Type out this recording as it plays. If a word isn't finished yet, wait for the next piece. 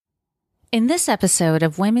In this episode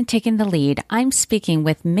of Women Taking the Lead, I'm speaking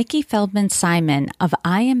with Miki Feldman Simon of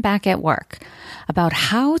I Am Back at Work about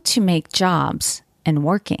how to make jobs and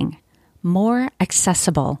working more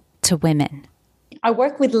accessible to women. I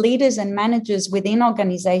work with leaders and managers within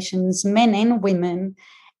organizations, men and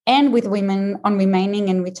with women on remaining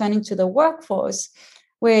and returning to the workforce,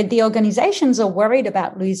 where the organizations are worried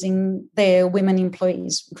about losing their women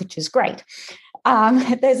employees, which is great.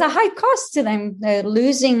 There's a high cost to them. They're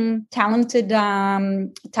losing talented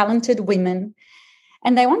women,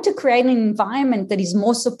 and they want to create an environment that is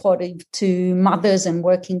more supportive to mothers and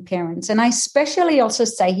working parents. And I especially also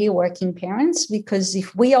say here working parents, because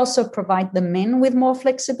if we also provide the men with more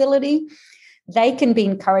flexibility, they can be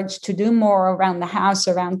encouraged to do more around the house,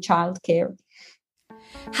 around childcare.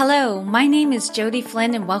 Hello, my name is Jody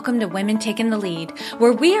Flynn and welcome to Women Taking the Lead,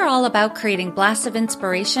 where we are all about creating blasts of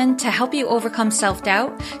inspiration to help you overcome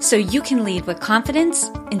self-doubt so you can lead with confidence,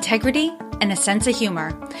 integrity, and a sense of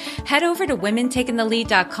humor. Head over to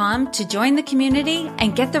womentakingthelead.com to join the community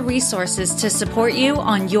and get the resources to support you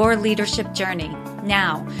on your leadership journey.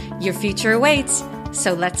 Now, your future awaits,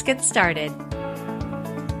 so let's get started.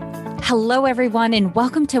 Hello, everyone, and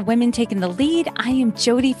welcome to Women Taking the Lead. I am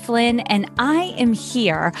Jody Flynn, and I am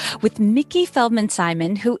here with Miki Feldman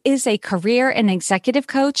Simon, who is a career and executive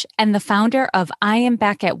coach and the founder of I Am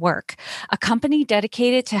Back at Work, a company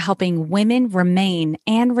dedicated to helping women remain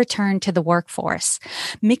and return to the workforce.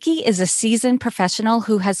 Miki is a seasoned professional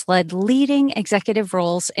who has led leading executive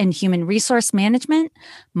roles in human resource management,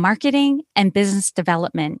 marketing, and business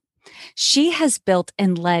development. She has built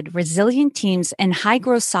and led resilient teams in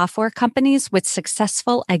high-growth software companies with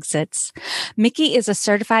successful exits. Miki is a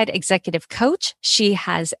certified executive coach. She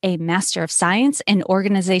has a Master of Science in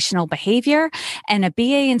Organizational Behavior and a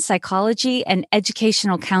BA in Psychology and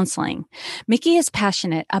Educational Counseling. Miki is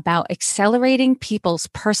passionate about accelerating people's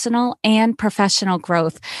personal and professional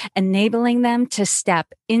growth, enabling them to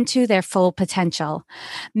step into their full potential.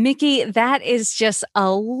 Miki, that is just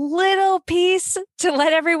a little piece to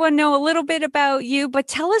let everyone know a little bit about you, but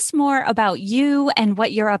tell us more about you and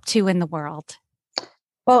what you're up to in the world.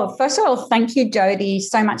 Well, first of all, thank you, Jody,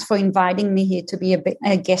 so much for inviting me here to be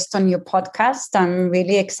a guest on your podcast. I'm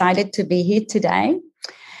really excited to be here today.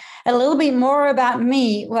 A little bit more about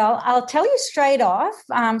me. Well, I'll tell you straight off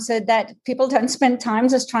so that people don't spend time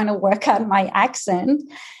just trying to work out my accent,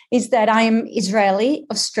 is that I'm Israeli,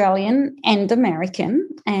 Australian, and American.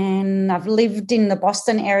 And I've lived in the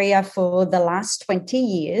Boston area for the last 20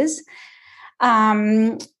 years.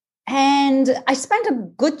 And I spent a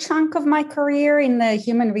good chunk of my career in the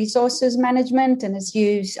human resources management. And as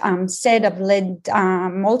you said, I've led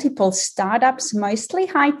multiple startups, mostly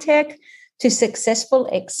high-tech, to successful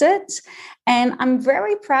exits. And I'm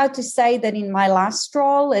very proud to say that in my last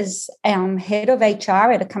role as head of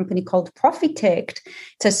HR at a company called Profitect,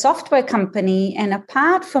 it's a software company. And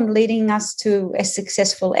apart from leading us to a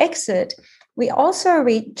successful exit, we also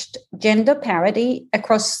reached gender parity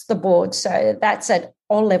across the board. So that's at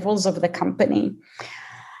all levels of the company.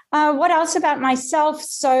 What else about myself?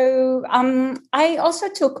 So I also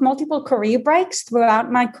took multiple career breaks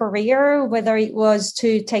throughout my career, whether it was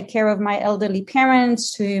to take care of my elderly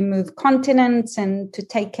parents, to move continents, and to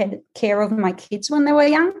take care of my kids when they were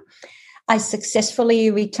young. I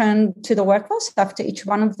successfully returned to the workforce after each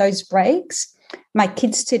one of those breaks. My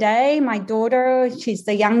kids today, my daughter, she's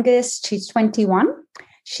the youngest, she's 21.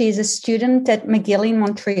 She's a student at McGill in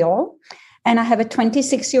Montreal. And I have a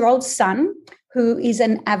 26-year-old son who is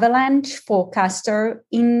an avalanche forecaster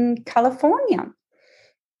in California.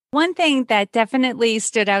 One thing that definitely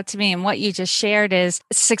stood out to me in what you just shared is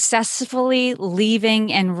successfully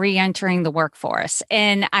leaving and re-entering the workforce.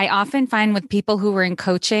 And I often find with people who are in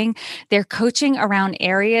coaching, they're coaching around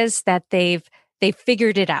areas that they've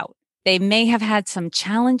figured it out. They may have had some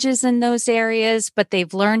challenges in those areas, but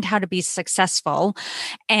they've learned how to be successful.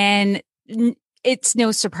 And it's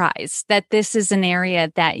no surprise that this is an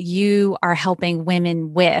area that you are helping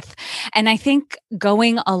women with. And I think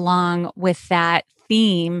going along with that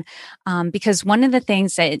theme, because one of the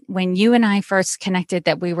things that when you and I first connected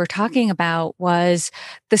that we were talking about was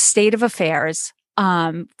the state of affairs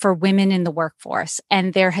for women in the workforce.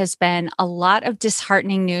 And there has been a lot of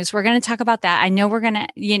disheartening news. We're going to talk about that. I know we're going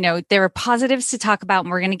to, there are positives to talk about,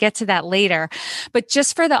 and we're going to get to that later. But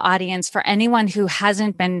just for the audience, for anyone who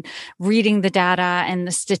hasn't been reading the data and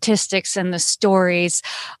the statistics and the stories,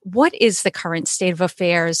 what is the current state of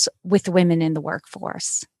affairs with women in the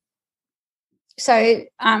workforce? So,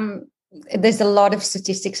 there's a lot of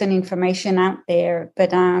statistics and information out there,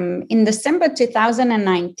 but in December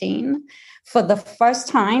 2019, for the first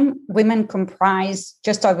time, women comprise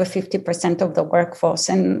just over 50% of the workforce.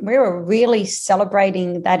 And we were really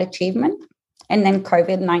celebrating that achievement. And then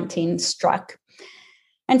COVID-19 struck.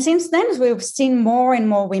 And since then, we've seen more and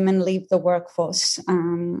more women leave the workforce.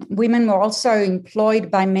 Women were also employed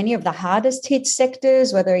by many of the hardest hit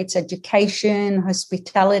sectors, whether it's education,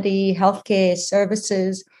 hospitality, healthcare,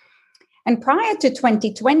 services. And prior to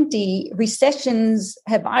 2020, recessions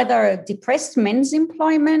have either depressed men's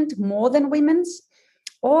employment more than women's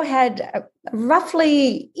or had a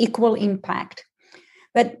roughly equal impact.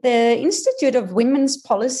 But the Institute of Women's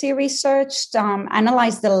Policy Research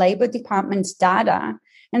analyzed the Labor Department's data,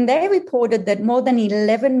 and they reported that more than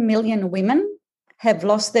 11 million women have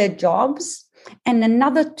lost their jobs, and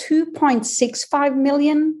another 2.65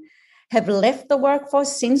 million have left the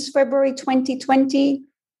workforce since February 2020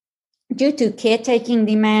 due to caretaking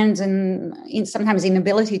demands and sometimes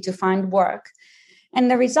inability to find work. And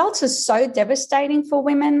the results are so devastating for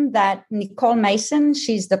women that Nicole Mason,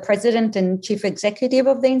 she's the president and chief executive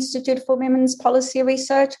of the Institute for Women's Policy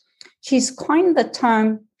Research, she's coined the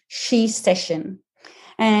term she-cession.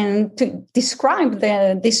 And to describe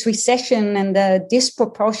this recession and the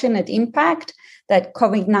disproportionate impact that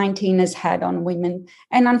COVID-19 has had on women.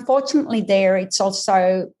 And unfortunately it's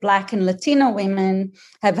also Black and Latino women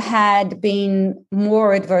have been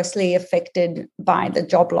more adversely affected by the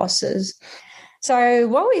job losses. So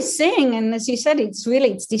what we're seeing, and as you said, it's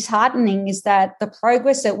disheartening, is that the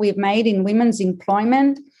progress that we've made in women's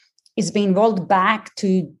employment is being rolled back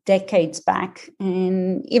to decades back.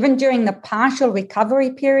 And even during the partial recovery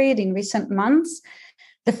period in recent months,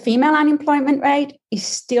 the female unemployment rate is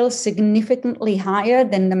still significantly higher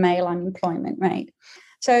than the male unemployment rate.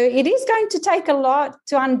 So it is going to take a lot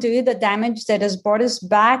to undo the damage that has brought us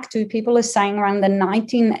back to, people are saying, around the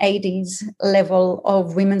 1980s level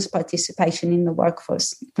of women's participation in the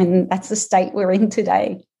workforce. And that's the state we're in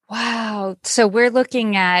today. Wow. So we're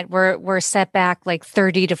looking at, we're set back like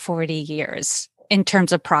 30 to 40 years in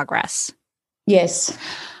terms of progress. Yes.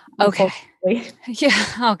 Okay. Yeah.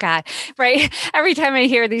 Oh, God. Right. Every time I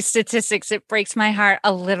hear these statistics, it breaks my heart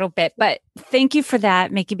a little bit. But thank you for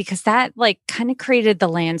that, Miki, because that kind of created the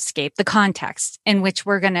landscape, the context in which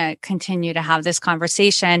we're going to continue to have this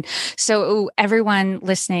conversation. So everyone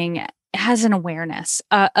listening has an awareness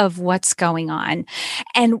of what's going on.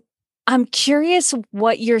 And I'm curious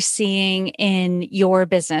what you're seeing in your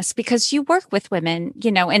business, because you work with women,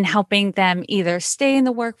 in helping them either stay in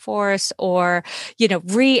the workforce or,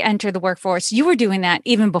 re-enter the workforce. You were doing that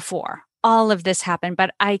even before all of this happened,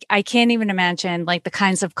 but I can't even imagine the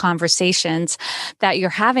kinds of conversations that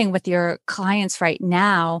you're having with your clients right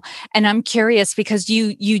now. And I'm curious because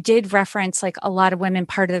you did reference a lot of women.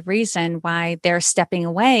 Part of the reason why they're stepping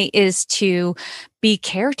away is to be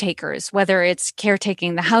caretakers, whether it's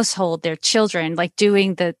caretaking the household, their children,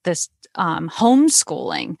 doing this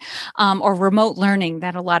homeschooling or remote learning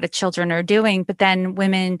that a lot of children are doing. But then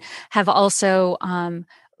women have also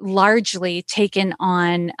largely taken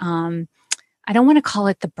on, I don't want to call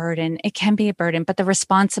it the burden. It can be a burden, but the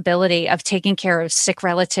responsibility of taking care of sick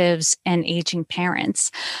relatives and aging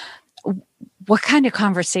parents. What kind of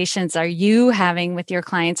conversations are you having with your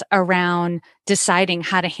clients around deciding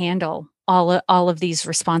how to handle all of these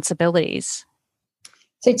responsibilities?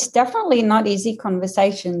 So it's definitely not easy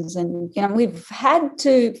conversations. And,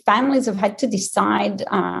 families have had to decide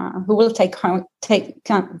who will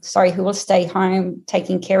who will stay home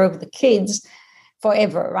taking care of the kids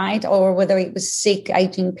forever, right? Or whether it was sick,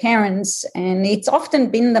 aging parents. And it's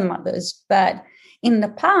often been the mothers. But in the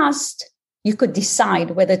past, you could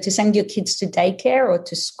decide whether to send your kids to daycare or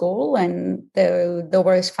to school. And there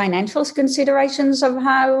were financial considerations of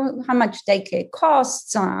how much daycare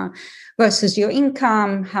costs versus your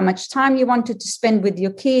income, how much time you wanted to spend with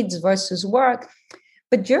your kids versus work.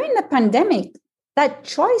 But during the pandemic, that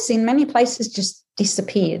choice in many places just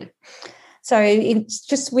disappeared. So it's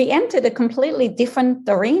just, we entered a completely different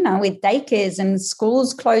arena with daycares and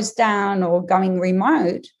schools closed down or going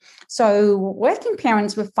remote. So working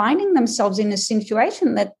parents were finding themselves in a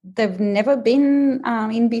situation that they've never been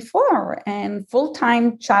in before. And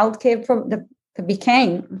full-time childcare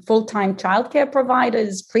became full-time childcare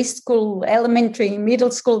providers, preschool, elementary,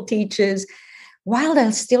 middle school teachers, while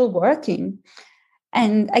they're still working.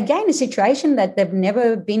 And again, a situation that they've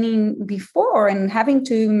never been in before and having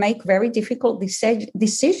to make very difficult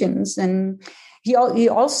decisions. And we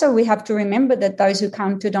have to remember that those who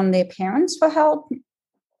counted on their parents for help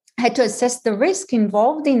had to assess the risk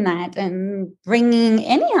involved in that, and bringing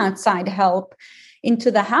any outside help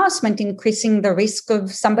into the house meant increasing the risk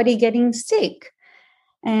of somebody getting sick.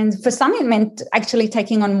 And for some, it meant actually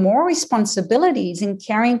taking on more responsibilities in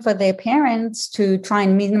caring for their parents to try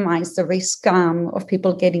and minimize the risk of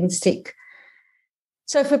people getting sick.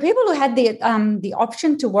 So for people who had the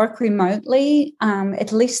option to work remotely,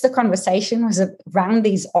 at least the conversation was around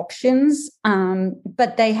these options,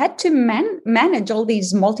 but they had to manage all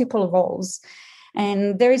these multiple roles.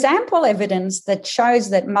 And there is ample evidence that shows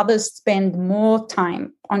that mothers spend more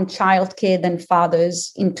time on childcare than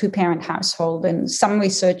fathers in two-parent household. And some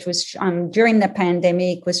research was during the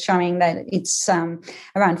pandemic was showing that it's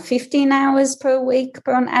around 15 hours per week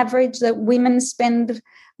on average that women spend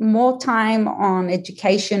more time on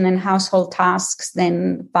education and household tasks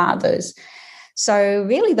than fathers. So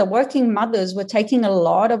really the working mothers were taking a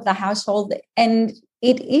lot of the household, and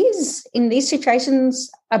it is in these situations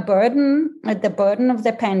a burden, the burden of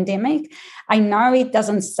the pandemic. I know it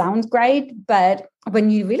doesn't sound great, but when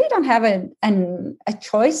you really don't have a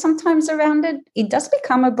choice sometimes around it, it does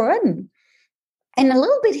become a burden. And a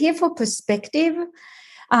little bit here for perspective,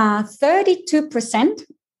 32%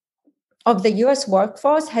 of the US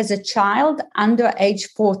workforce has a child under age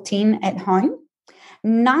 14 at home.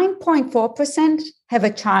 9.4% have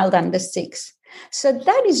a child under 6. So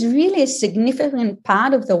that is really a significant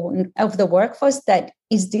part of the workforce that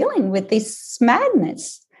is dealing with this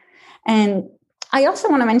madness. And I also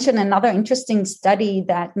want to mention another interesting study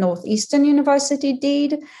that Northeastern University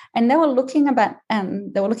did, and they were looking at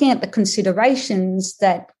the considerations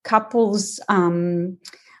that couples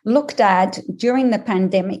looked at during the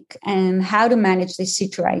pandemic and how to manage this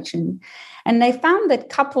situation. And they found that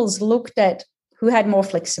couples looked at who had more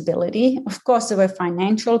flexibility. Of course, there were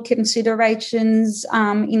financial considerations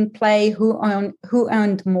in play, who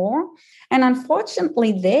earned more. And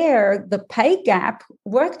unfortunately there, the pay gap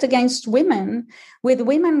worked against women, with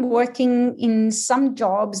women working in some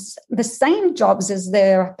jobs, the same jobs as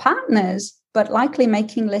their partners, but likely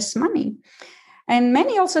making less money. And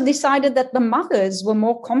many also decided that the mothers were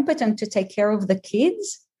more competent to take care of the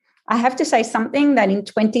kids. I have to say something that in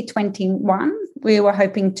 2021, we were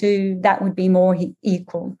hoping that would be more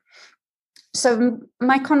equal. So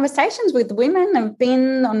my conversations with women have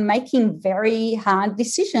been on making very hard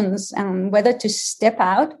decisions, whether to step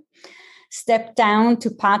out, step down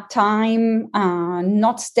to part-time,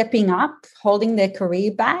 not stepping up, holding their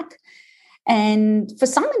career back. And for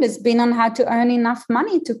some, it has been on how to earn enough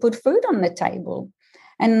money to put food on the table.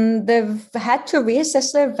 And they've had to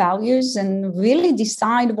reassess their values and really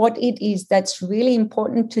decide what it is that's really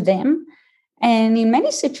important to them. And in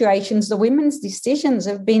many situations, the women's decisions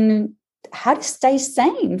have been how to stay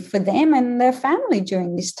sane for them and their family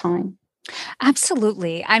during this time.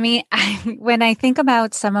 Absolutely. I mean, when I think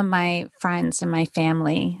about some of my friends and my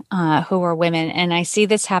family who are women, and I see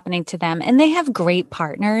this happening to them, and they have great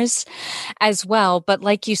partners as well. But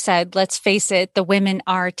like you said, let's face it, the women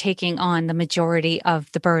are taking on the majority of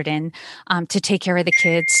the burden to take care of the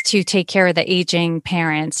kids, to take care of the aging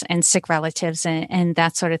parents and sick relatives and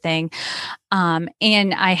that sort of thing.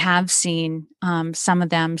 And I have seen some of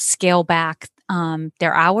them scale back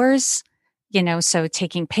their hours, so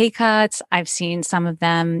taking pay cuts. I've seen some of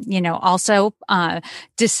them, also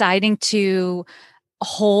deciding to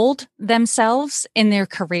hold themselves in their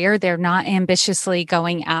career. They're not ambitiously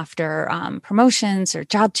going after promotions or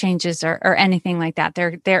job changes or anything like that.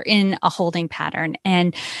 They're in a holding pattern.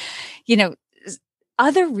 And,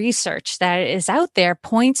 other research that is out there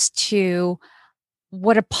points to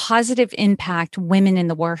what a positive impact women in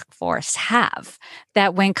the workforce have,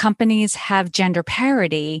 that when companies have gender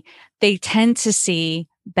parity, they tend to see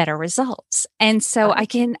better results. And so I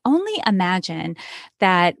can only imagine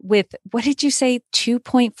that with, what did you say,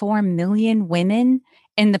 2.4 million women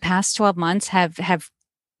in the past 12 months have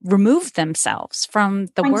removed themselves from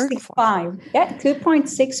the workforce. Yeah,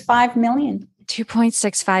 2.65 million.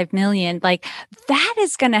 2.65 million, like that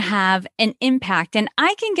is going to have an impact. And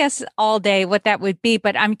I can guess all day what that would be,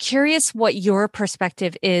 but I'm curious what your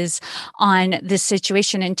perspective is on this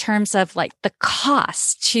situation in terms of like the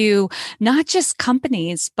cost to not just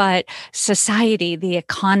companies, but society, the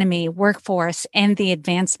economy, workforce, and the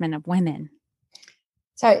advancement of women.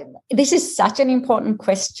 So this is such an important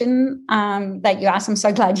question that you asked. I'm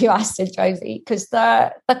so glad you asked it, Josie, because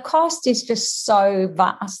the cost is just so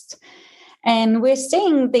vast. And we're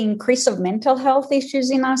seeing the increase of mental health issues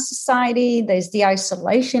in our society. There's the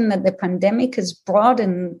isolation that the pandemic has brought,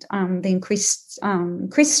 and the increased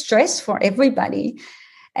stress for everybody.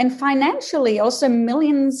 And financially, also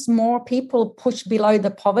millions more people push below the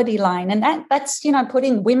poverty line. And that's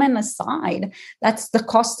putting women aside. That's the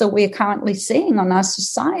cost that we're currently seeing on our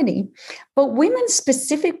society. But women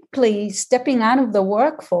specifically stepping out of the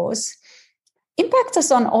workforce, impacts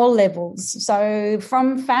us on all levels. So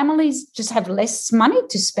from families just have less money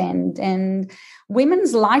to spend, and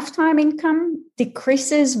women's lifetime income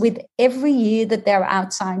decreases with every year that they're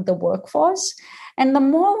outside the workforce. And the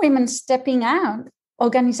more women stepping out,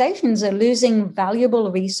 organizations are losing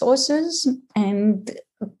valuable resources, and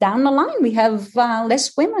down the line, we have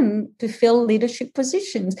less women to fill leadership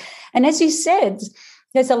positions. And as you said,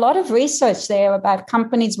 there's a lot of research there about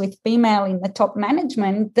companies with female in the top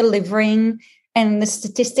management delivering, and the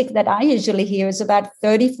statistic that I usually hear is about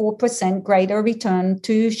 34% greater return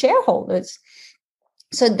to shareholders.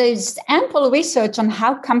 So there's ample research on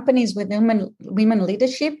how companies with women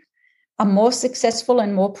leadership are more successful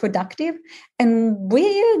and more productive. And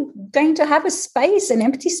we're going to have an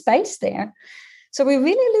empty space there. So we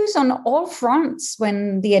really lose on all fronts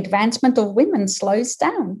when the advancement of women slows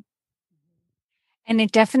down. And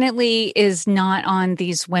it definitely is not on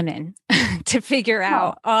these women to figure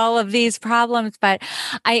out all of these problems. But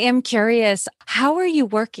I am curious, how are you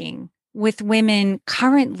working with women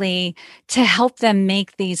currently to help them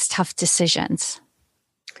make these tough decisions?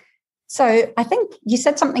 So I think you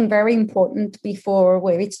said something very important before,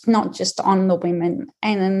 where it's not just on the women.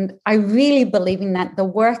 And I really believe in that. The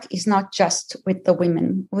work is not just with the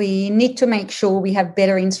women. We need to make sure we have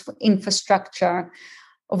better infrastructure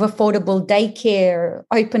of affordable daycare,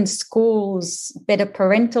 open schools, better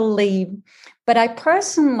parental leave. But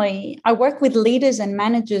I work with leaders and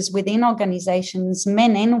managers within organizations,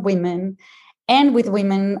 men and women, and with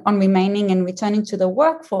women on remaining and returning to the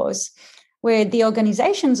workforce, where the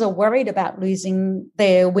organizations are worried about losing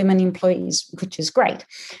their women employees, which is great.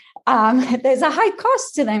 There's a high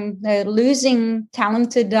cost to them. They're losing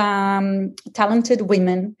talented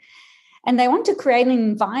women. And they want to create an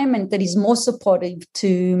environment that is more supportive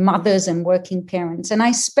to mothers and working parents. And I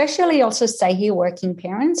especially also say here working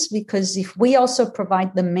parents, because if we also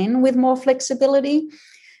provide the men with more flexibility,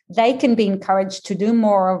 they can be encouraged to do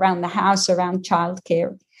more around the house, around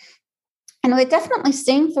childcare. And we're definitely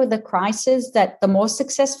seeing through the crisis that the more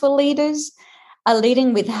successful leaders are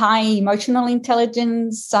leading with high emotional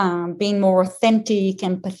intelligence, being more authentic,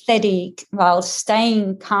 empathetic, while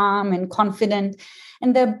staying calm and confident.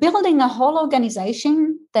 And they're building a whole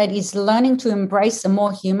organization that is learning to embrace a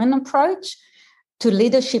more human approach to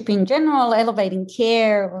leadership in general, elevating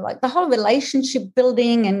care, like the whole relationship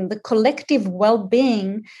building and the collective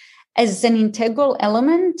well-being as an integral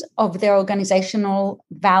element of their organizational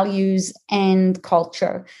values and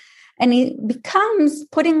culture. And it becomes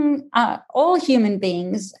putting all human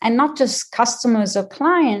beings, and not just customers or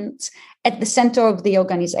clients, at the center of the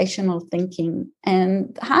organizational thinking,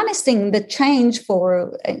 and harnessing the change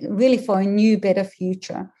for a new, better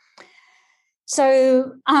future.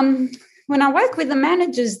 So when I work with the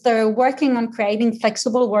managers, they're working on creating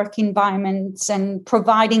flexible work environments and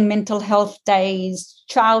providing mental health days,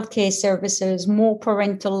 childcare services, more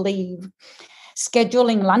parental leave,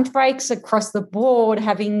 scheduling lunch breaks across the board,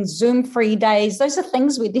 having Zoom-free days. Those are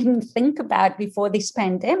things we didn't think about before this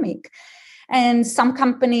pandemic. And some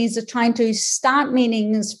companies are trying to start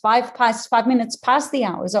meetings 5 minutes past the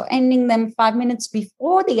hours, or ending them 5 minutes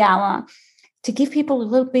before the hour, to give people a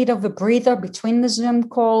little bit of a breather between the Zoom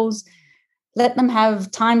calls, let them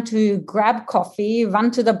have time to grab coffee,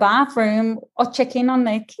 run to the bathroom, or check in on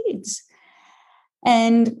their kids.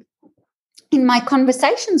 And in my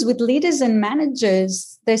conversations with leaders and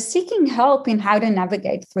managers, they're seeking help in how to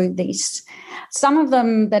navigate through this. Some of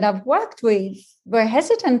them that I've worked with were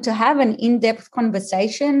hesitant to have an in-depth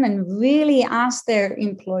conversation and really ask their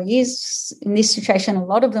employees, in this situation, a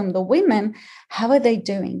lot of them, the women, how are they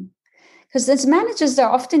doing? Because as managers, they're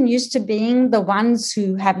often used to being the ones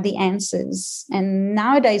who have the answers. And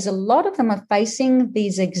nowadays, a lot of them are facing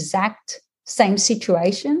these exact same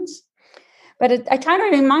situations. But I try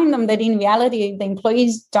to remind them that in reality, the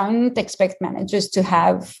employees don't expect managers to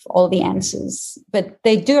have all the answers, but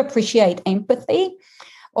they do appreciate empathy,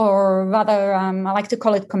 or rather, I like to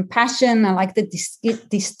call it compassion. I like the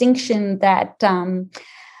distinction that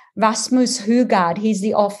Rasmus Hugard, he's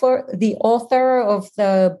the author of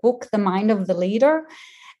the book, The Mind of the Leader.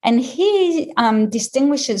 And he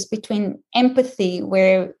distinguishes between empathy,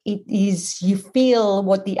 where it is you feel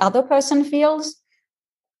what the other person feels,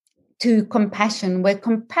 to compassion, where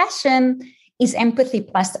compassion is empathy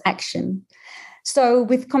plus action. So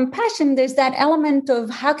with compassion, there's that element of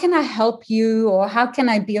how can I help you, or how can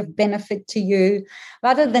I be of benefit to you,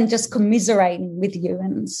 rather than just commiserating with you.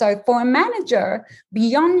 And so for a manager,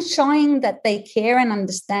 beyond showing that they care and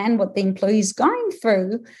understand what the employee is going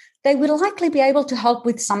through, they will likely be able to help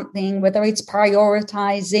with something, whether it's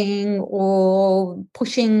prioritizing or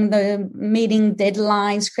pushing the meeting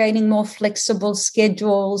deadlines, creating more flexible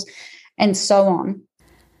schedules, and so on.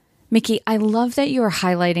 Miki, I love that you are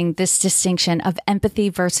highlighting this distinction of empathy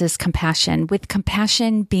versus compassion, with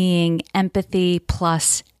compassion being empathy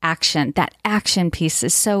plus action. That action piece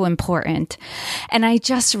is so important. And I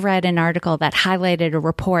just read an article that highlighted a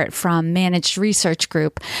report from Managed Research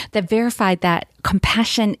Group that verified that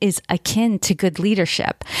compassion is akin to good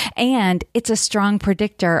leadership, and it's a strong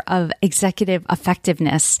predictor of executive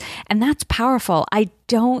effectiveness. And that's powerful. I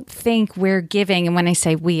don't think we're giving, and when I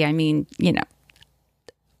say we, I mean,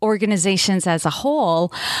 organizations as a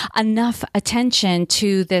whole, enough attention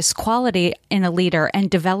to this quality in a leader and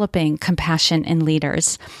developing compassion in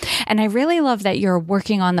leaders. And I really love that you're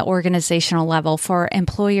working on the organizational level for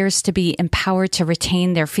employers to be empowered to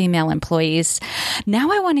retain their female employees. Now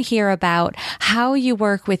I want to hear about how you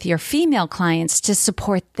work with your female clients to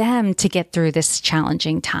support them to get through this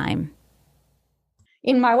challenging time.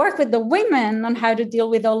 In my work with the women on how to deal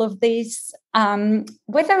with all of these,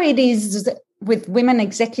 whether it is with women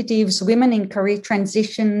executives, women in career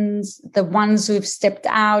transitions, the ones who've stepped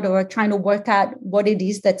out or are trying to work out what it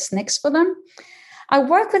is that's next for them, I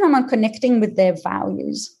work with them on connecting with their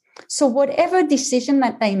values. So whatever decision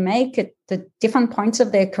that they make at the different points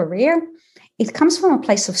of their career, it comes from a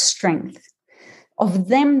place of strength, of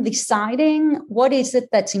them deciding what is it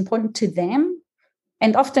that's important to them,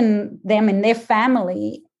 and often them and their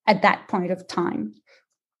family at that point of time.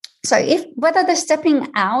 So whether they're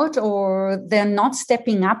stepping out or they're not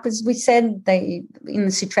stepping up, as we said, they in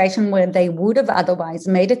a situation where they would have otherwise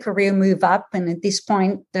made a career move up, and at this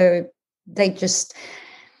point they just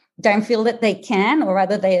don't feel that they can, or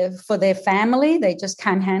rather for their family, they just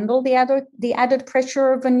can't handle the added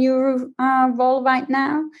pressure of a new role right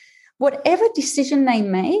now. Whatever decision they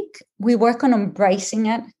make, we work on embracing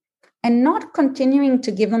it and not continuing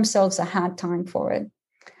to give themselves a hard time for it.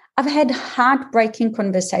 I've had heartbreaking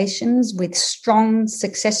conversations with strong,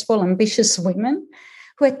 successful, ambitious women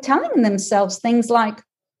who are telling themselves things like,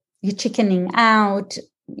 you're chickening out,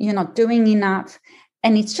 you're not doing enough,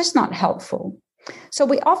 and it's just not helpful. So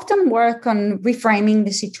we often work on reframing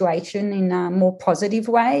the situation in a more positive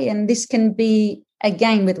way, and this can be,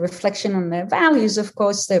 again, with reflection on their values, of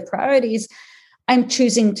course, their priorities. I'm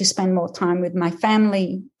choosing to spend more time with my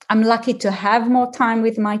family. I'm lucky to have more time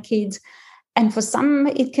with my kids. And for some,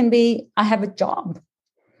 it can be, I have a job.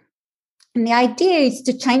 And the idea is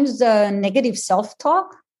to change the negative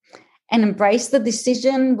self-talk and embrace the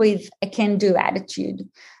decision with a can-do attitude.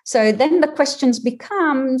 So then the questions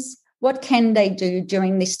becomes, what can they do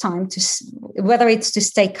during this time, whether it's to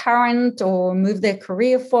stay current or move their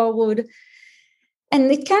career forward?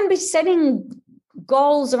 And it can be setting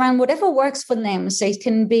goals around whatever works for them. So it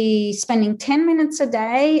can be spending 10 minutes a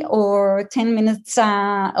day or 10 minutes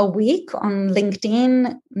a week on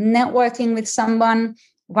LinkedIn, networking with someone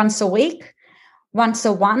once a week, once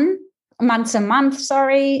a month,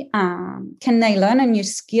 Can they learn a new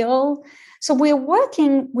skill? So we're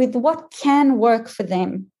working with what can work for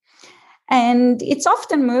them. And it's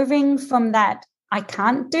often moving from that I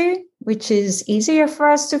can't do, which is easier for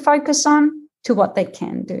us to focus on, to what they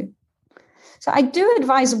can do. So I do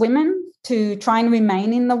advise women to try and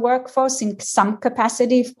remain in the workforce in some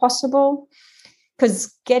capacity if possible,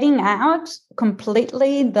 because getting out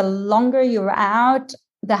completely, the longer you're out,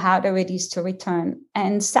 the harder it is to return.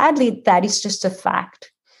 And sadly, that is just a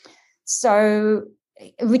fact. So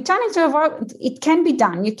returning to work, it can be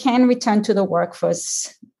done. You can return to the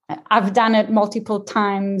workforce. I've done it multiple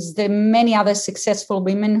times. There are many other successful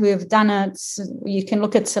women who have done it. You can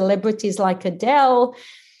look at celebrities like Adele,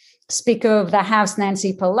 Speaker of the House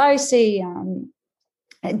Nancy Pelosi,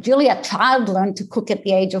 Julia Child learned to cook at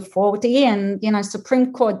the age of 40, and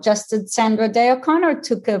Supreme Court Justice Sandra Day O'Connor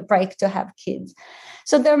took a break to have kids.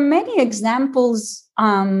 So there are many examples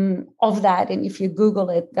of that, and if you Google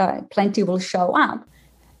it, plenty will show up.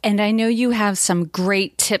 And I know you have some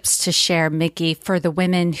great tips to share, Miki, for the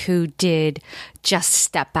women who did just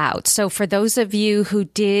step out. So for those of you who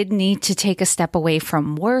did need to take a step away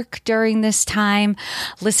from work during this time,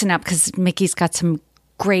 listen up, because Miki's got some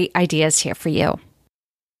great ideas here for you.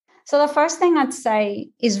 So the first thing I'd say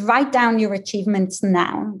is write down your achievements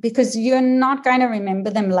now, because you're not going to remember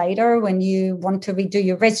them later when you want to redo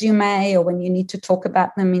your resume or when you need to talk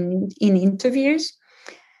about them in interviews.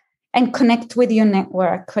 And connect with your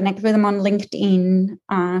network, connect with them on LinkedIn,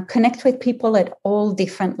 connect with people at all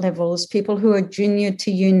different levels, people who are junior to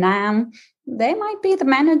you now. They might be the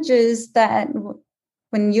managers that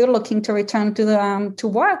when you're looking to return to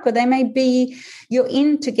work, or they may be you're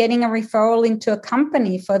into getting a referral into a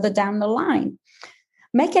company further down the line.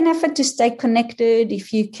 Make an effort to stay connected.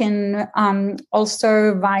 If you can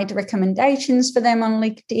also write recommendations for them on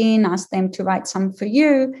LinkedIn, ask them to write some for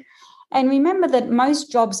you. And remember that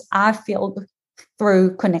most jobs are filled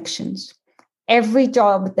through connections. Every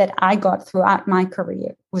job that I got throughout my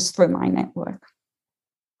career was through my network.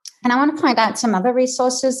 And I want to point out some other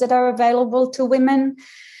resources that are available to women.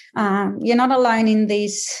 You're not alone in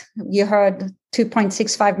these. You heard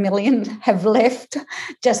 2.65 million have left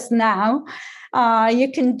just now.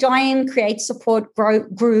 You can join, create support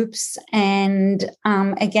groups. And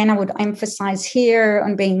again, I would emphasize here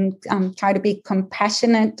on being, try to be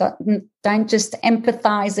compassionate. Don't just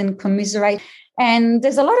empathize and commiserate. And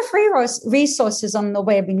there's a lot of free resources on the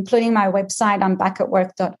web, including my website,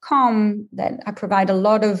 I'mBackAtWork.com, that I provide a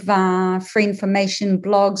lot of free information,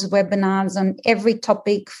 blogs, webinars on every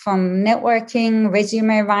topic from networking,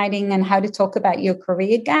 resume writing, and how to talk about your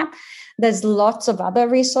career gap. There's lots of other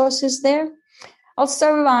resources there. Also,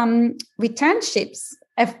 returnships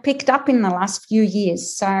have picked up in the last few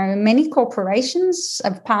years. So many corporations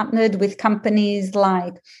have partnered with companies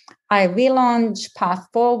like iRelaunch, Path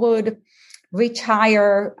Forward, Reach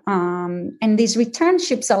Higher, and these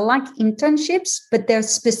returnships are like internships, but they're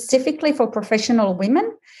specifically for professional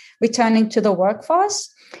women returning to the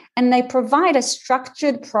workforce, and they provide a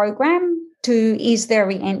structured program to ease their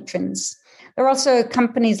re-entrance. There are also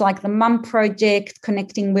companies like the Mum Project,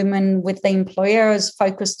 connecting women with the employers,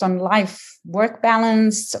 focused on life-work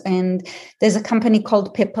balance. And there's a company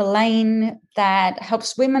called Pepper Lane that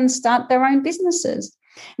helps women start their own businesses.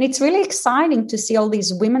 And it's really exciting to see all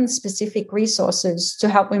these women-specific resources to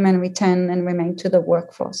help women return and remain to the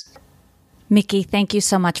workforce. Miki, thank you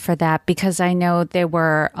so much for that, because I know there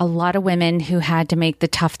were a lot of women who had to make the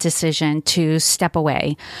tough decision to step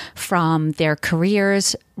away from their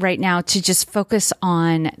careers right now to just focus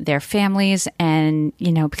on their families and,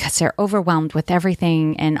 because they're overwhelmed with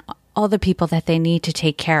everything and all the people that they need to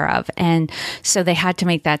take care of. And so they had to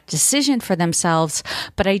make that decision for themselves.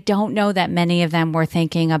 But I don't know that many of them were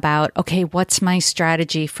thinking about, okay, what's my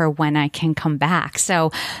strategy for when I can come back? So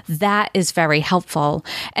that is very helpful.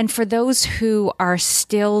 And for those who are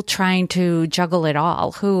still trying to juggle it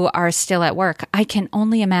all, who are still at work, I can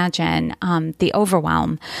only imagine the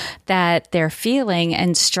overwhelm that they're feeling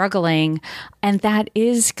and struggling. And that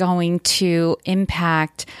is going to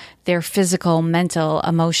impact their physical, mental,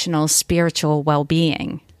 emotional, spiritual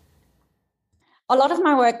well-being. A lot of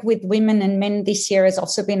my work with women and men this year has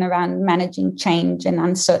also been around managing change and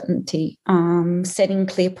uncertainty, setting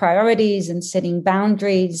clear priorities and setting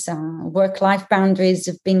boundaries. Work-life boundaries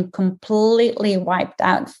have been completely wiped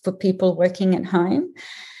out for people working at home.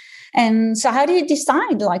 And so how do you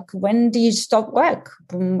decide, when do you stop work?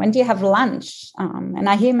 When do you have lunch? And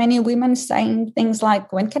I hear many women saying things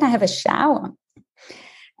like, when can I have a shower?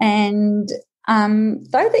 And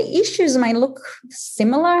though the issues may look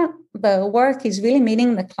similar, the work is really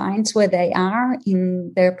meeting the clients where they are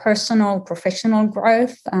in their personal, professional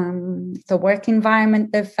growth, the work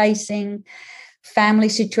environment they're facing, family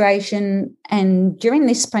situation. And during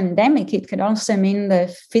this pandemic, it could also mean their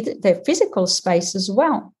physical space as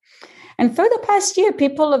well. And through the past year,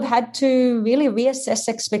 people have had to really reassess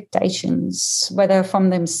expectations, whether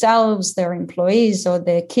from themselves, their employees, or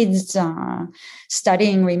their kids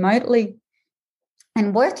studying remotely.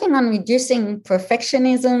 And working on reducing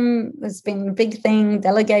perfectionism has been a big thing,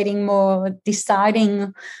 delegating more,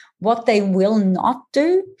 deciding what they will not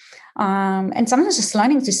do. And sometimes just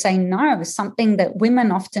learning to say no is something that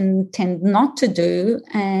women often tend not to do,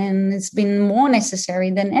 and it's been more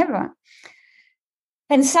necessary than ever.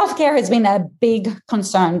 And self-care has been a big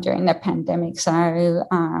concern during the pandemic. So,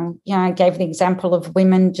 I gave the example of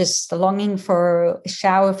women just longing for a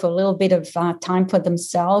shower, for a little bit of time for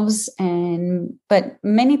themselves. But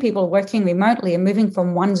many people working remotely are moving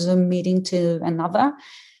from one Zoom meeting to another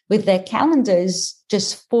with their calendars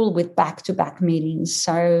just full with back-to-back meetings.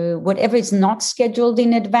 So whatever is not scheduled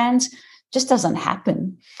in advance just doesn't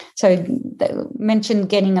happen. So they mentioned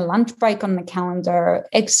getting a lunch break on the calendar,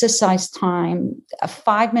 exercise time, a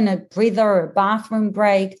 5-minute breather, a bathroom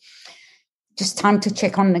break, just time to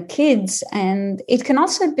check on the kids. And it can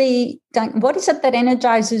also be, what is it that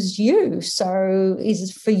energizes you? So is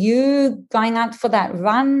it for you going out for that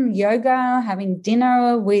run, yoga, having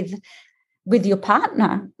dinner with your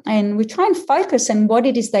partner? And we try and focus on what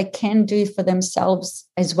it is they can do for themselves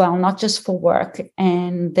as well, not just for work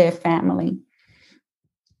and their family.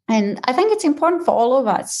 And I think it's important for all of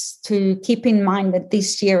us to keep in mind that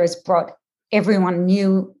this year has brought everyone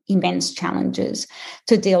new immense challenges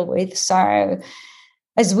to deal with. So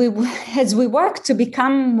as we work to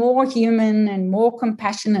become more human and more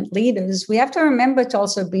compassionate leaders, we have to remember to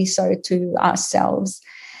also be so to ourselves.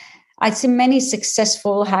 I see many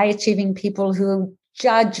successful, high-achieving people who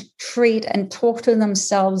judge, treat, and talk to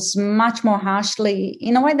themselves much more harshly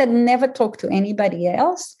in a way that never talk to anybody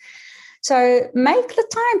else. So make the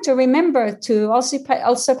time to remember to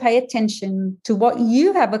also pay attention to what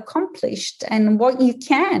you have accomplished and what you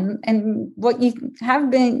can and what you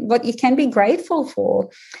can be grateful for,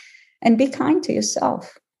 and be kind to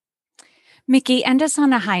yourself. Miki, end us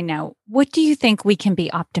on a high note. What do you think we can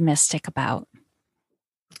be optimistic about?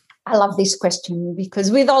 I love this question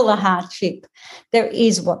because with all the hardship, there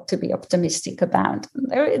is what to be optimistic about.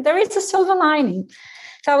 There is a silver lining.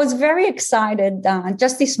 So I was very excited.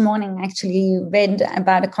 Just this morning, actually, read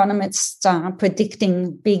about economists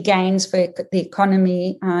predicting big gains for the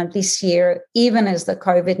economy this year, even as the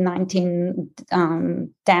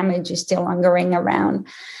COVID-19 damage is still lingering around.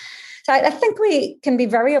 So I think we can be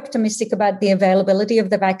very optimistic about the availability of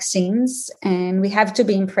the vaccines, and we have to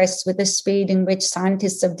be impressed with the speed in which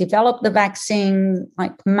scientists have developed the vaccine,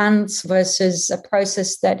 like months versus a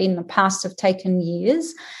process that in the past have taken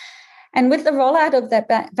years. And with the rollout of the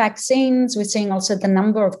vaccines, we're seeing also the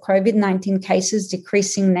number of COVID-19 cases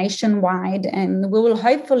decreasing nationwide, and we will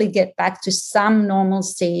hopefully get back to some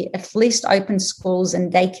normalcy, at least open schools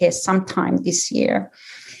and daycare sometime this year.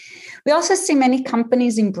 We also see many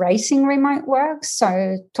companies embracing remote work,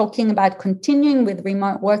 so talking about continuing with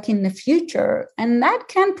remote work in the future, and that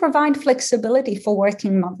can provide flexibility for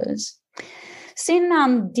working mothers. Seeing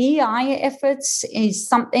DEI efforts is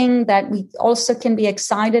something that we also can be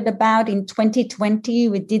excited about. In 2020,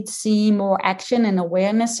 we did see more action and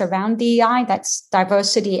awareness around DEI, that's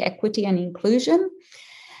diversity, equity, and inclusion.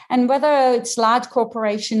 And whether it's large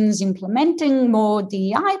corporations implementing more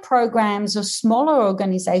DEI programs or smaller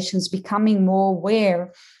organizations becoming more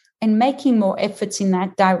aware and making more efforts in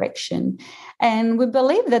that direction. And we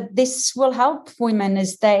believe that this will help women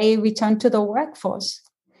as they return to the workforce.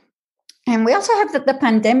 And we also hope that the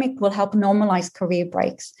pandemic will help normalize career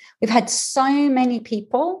breaks. We've had so many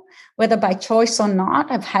people, whether by choice or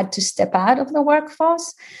not, have had to step out of the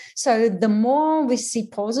workforce. So the more we see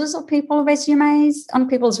pauses of people's resumes,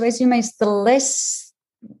 the less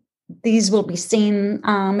these will be seen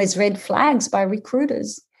as red flags by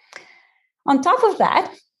recruiters. On top of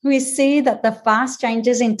that, we see that the fast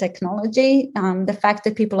changes in technology, the fact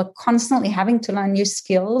that people are constantly having to learn new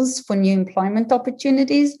skills for new employment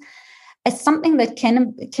opportunities, is something that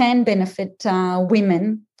can benefit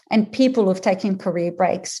women and people who've taken career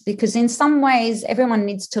breaks, because in some ways, everyone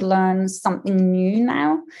needs to learn something new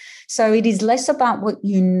now. So it is less about what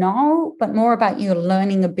you know, but more about your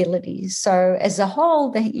learning abilities. So as a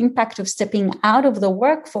whole, the impact of stepping out of the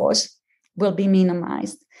workforce will be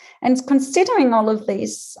minimized. And considering all of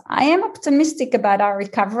this, I am optimistic about our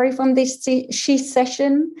recovery from this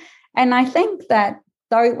session. And I think that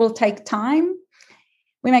though it will take time,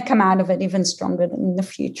 we may come out of it even stronger in the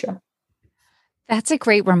future. That's a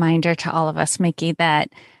great reminder to all of us, Miki, that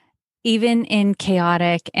even in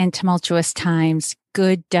chaotic and tumultuous times,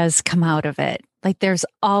 good does come out of it. Like there's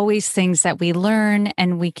always things that we learn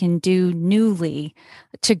and we can do newly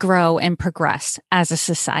to grow and progress as a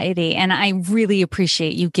society. And I really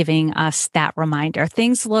appreciate you giving us that reminder.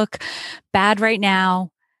 Things look bad right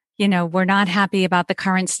now. You know, we're not happy about the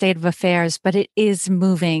current state of affairs, but it is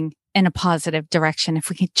moving in a positive direction if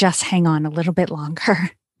we could just hang on a little bit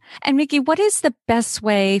longer. And Miki, what is the best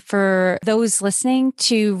way for those listening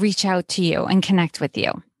to reach out to you and connect with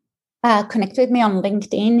you? Connect with me on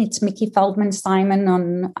LinkedIn. It's Miki Feldman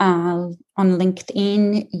Simon on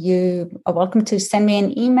LinkedIn. You are welcome to send me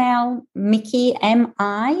an email, Miki,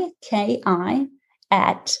 M-I-K-I,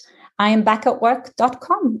 at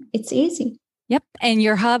iambackatwork.com. It's easy. Yep. And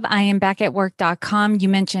your hub, iambackatwork.com. You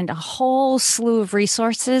mentioned a whole slew of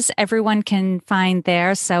resources everyone can find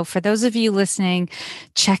there. So for those of you listening,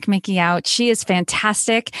 check Miki out. She is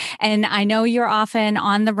fantastic. And I know you're often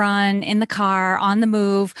on the run, in the car, on the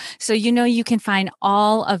move. So you know you can find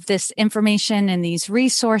all of this information and these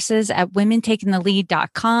resources at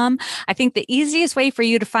womentakingthelead.com. I think the easiest way for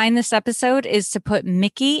you to find this episode is to put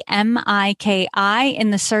Miki, M-I-K-I,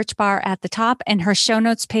 in the search bar at the top, and her show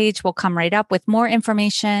notes page will come right up with more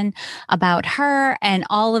information about her and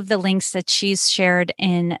all of the links that she's shared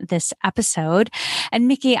in this episode. And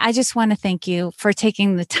Miki, I just want to thank you for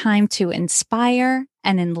taking the time to inspire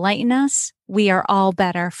and enlighten us. We are all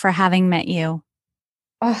better for having met you.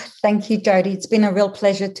 Oh, thank you, Jody. It's been a real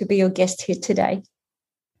pleasure to be your guest here today.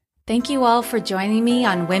 Thank you all for joining me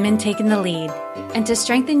on Women Taking the Lead. And to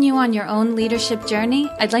strengthen you on your own leadership journey,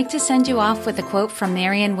 I'd like to send you off with a quote from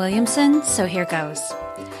Marianne Williamson. So here goes.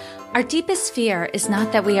 Our deepest fear is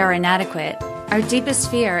not that we are inadequate. Our deepest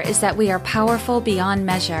fear is that we are powerful beyond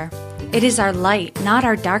measure. It is our light, not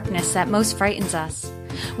our darkness, that most frightens us.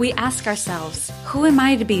 We ask ourselves, who am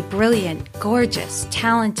I to be brilliant, gorgeous,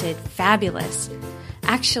 talented, fabulous?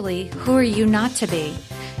 Actually, who are you not to be?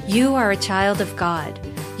 You are a child of God.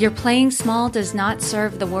 Your playing small does not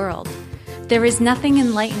serve the world. There is nothing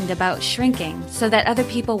enlightened about shrinking so that other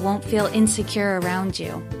people won't feel insecure around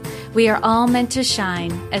you. We are all meant to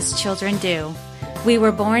shine as children do. We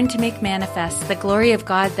were born to make manifest the glory of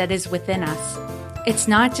God that is within us. It's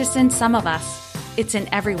not just in some of us, it's in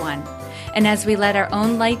everyone. And as we let our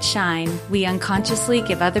own light shine, we unconsciously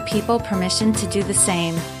give other people permission to do the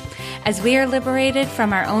same. As we are liberated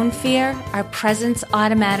from our own fear, our presence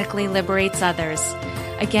automatically liberates others.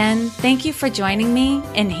 Again, thank you for joining me,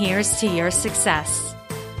 and here's to your success.